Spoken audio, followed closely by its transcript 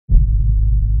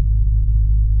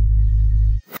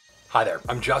Hi there,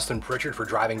 I'm Justin Pritchard for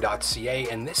Driving.ca,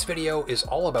 and this video is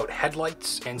all about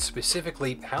headlights and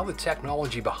specifically how the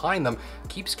technology behind them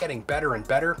keeps getting better and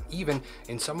better, even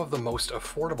in some of the most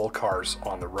affordable cars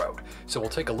on the road. So we'll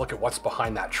take a look at what's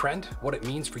behind that trend, what it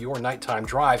means for your nighttime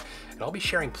drive, and I'll be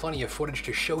sharing plenty of footage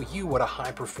to show you what a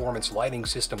high-performance lighting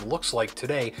system looks like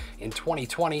today in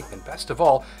 2020, and best of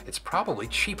all, it's probably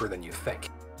cheaper than you think.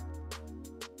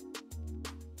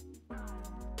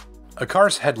 A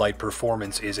car's headlight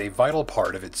performance is a vital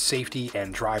part of its safety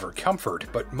and driver comfort,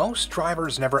 but most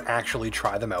drivers never actually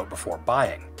try them out before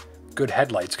buying. Good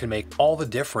headlights can make all the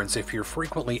difference if you're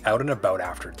frequently out and about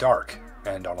after dark.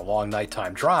 And on a long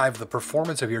nighttime drive, the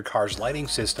performance of your car's lighting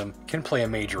system can play a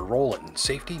major role in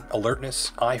safety,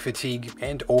 alertness, eye fatigue,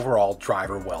 and overall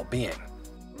driver well-being.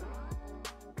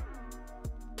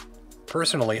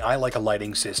 Personally, I like a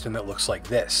lighting system that looks like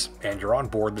this, and you're on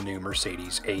board the new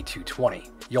Mercedes A220.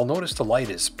 You'll notice the light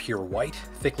is pure white,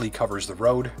 thickly covers the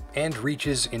road, and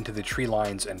reaches into the tree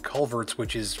lines and culverts,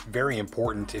 which is very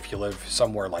important if you live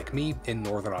somewhere like me in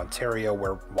Northern Ontario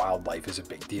where wildlife is a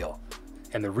big deal.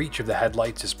 And the reach of the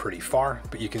headlights is pretty far,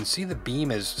 but you can see the beam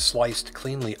is sliced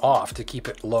cleanly off to keep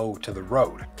it low to the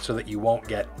road, so that you won't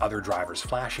get other drivers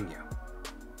flashing you.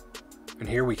 And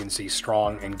here we can see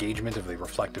strong engagement of the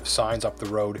reflective signs up the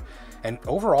road, and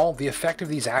overall the effect of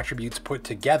these attributes put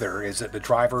together is that the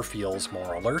driver feels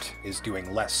more alert, is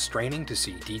doing less straining to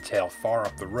see detail far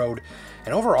up the road,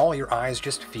 and overall your eyes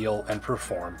just feel and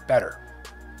perform better.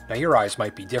 Now your eyes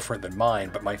might be different than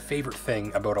mine, but my favorite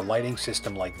thing about a lighting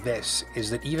system like this is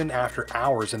that even after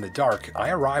hours in the dark, I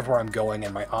arrive where I'm going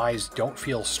and my eyes don't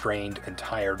feel strained and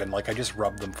tired and like I just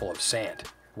rubbed them full of sand.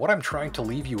 What I'm trying to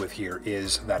leave you with here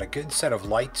is that a good set of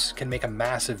lights can make a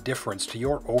massive difference to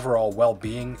your overall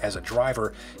well-being as a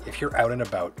driver if you're out and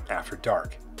about after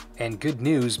dark. And good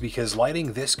news, because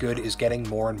lighting this good is getting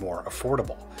more and more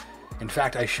affordable. In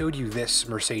fact, I showed you this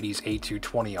Mercedes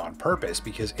A220 on purpose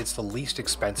because it's the least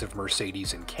expensive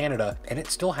Mercedes in Canada, and it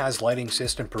still has lighting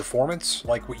system performance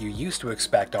like what you used to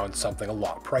expect on something a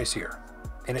lot pricier.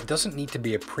 And it doesn't need to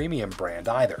be a premium brand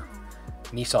either.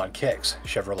 Nissan Kicks,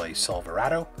 Chevrolet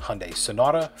Silverado, Hyundai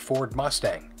Sonata, Ford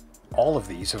Mustang. All of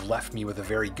these have left me with a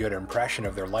very good impression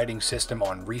of their lighting system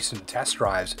on recent test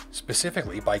drives,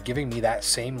 specifically by giving me that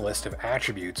same list of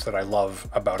attributes that I love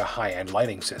about a high-end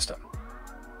lighting system.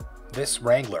 This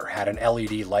Wrangler had an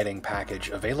LED lighting package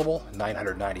available,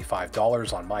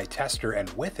 $995 on my tester, and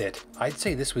with it, I'd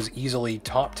say this was easily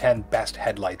top 10 best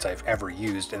headlights I've ever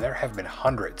used, and there have been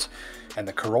hundreds. And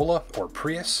the Corolla or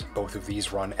Prius, both of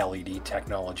these run LED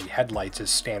technology headlights as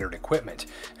standard equipment,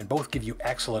 and both give you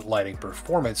excellent lighting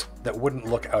performance that wouldn't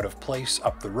look out of place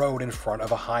up the road in front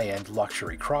of a high-end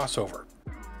luxury crossover,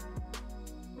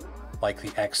 like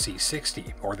the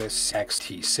XC60 or this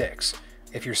XT6.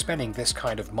 If you're spending this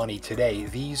kind of money today,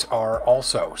 these are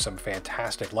also some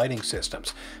fantastic lighting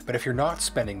systems. But if you're not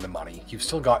spending the money, you've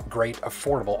still got great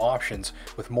affordable options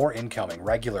with more incoming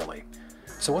regularly.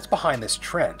 So what's behind this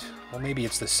trend? Well, maybe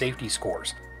it's the safety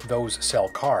scores. Those sell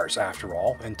cars, after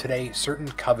all, and today certain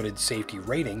coveted safety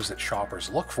ratings that shoppers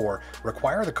look for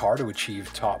require the car to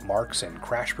achieve top marks in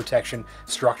crash protection,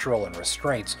 structural and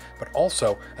restraints, but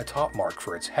also a top mark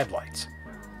for its headlights.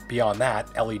 Beyond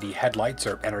that, LED headlights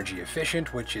are energy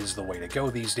efficient, which is the way to go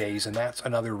these days, and that's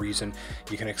another reason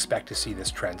you can expect to see this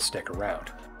trend stick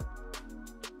around.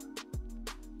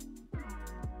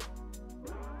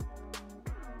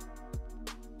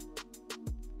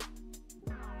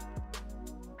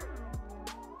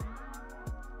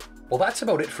 Well, that's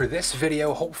about it for this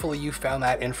video. Hopefully you found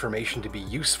that information to be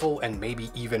useful and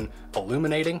maybe even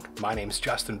illuminating. My name's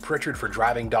Justin Pritchard for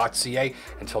Driving.ca.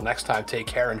 Until next time, take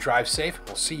care and drive safe.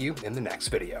 We'll see you in the next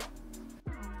video.